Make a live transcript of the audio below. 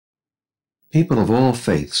People of all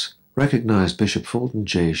faiths recognized Bishop Fulton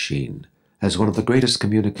J. Sheen as one of the greatest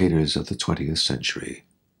communicators of the 20th century.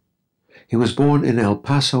 He was born in El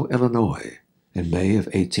Paso, Illinois, in May of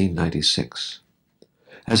 1896.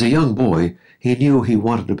 As a young boy, he knew he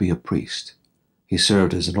wanted to be a priest. He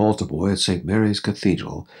served as an altar boy at St. Mary's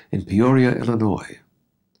Cathedral in Peoria, Illinois.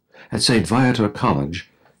 At St. Viator College,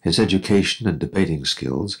 his education and debating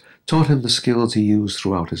skills taught him the skills he used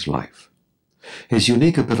throughout his life. His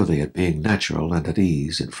unique ability at being natural and at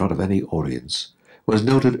ease in front of any audience was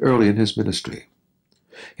noted early in his ministry.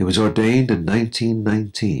 He was ordained in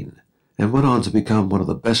 1919 and went on to become one of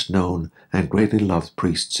the best-known and greatly loved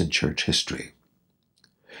priests in church history.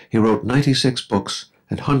 He wrote 96 books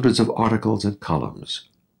and hundreds of articles and columns.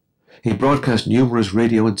 He broadcast numerous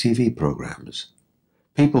radio and TV programs.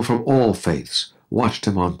 People from all faiths watched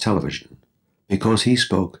him on television because he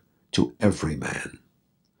spoke to every man.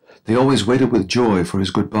 They always waited with joy for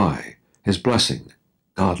his goodbye, his blessing,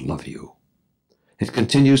 God love you. It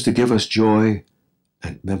continues to give us joy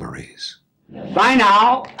and memories. Bye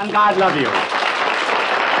now, and God love you.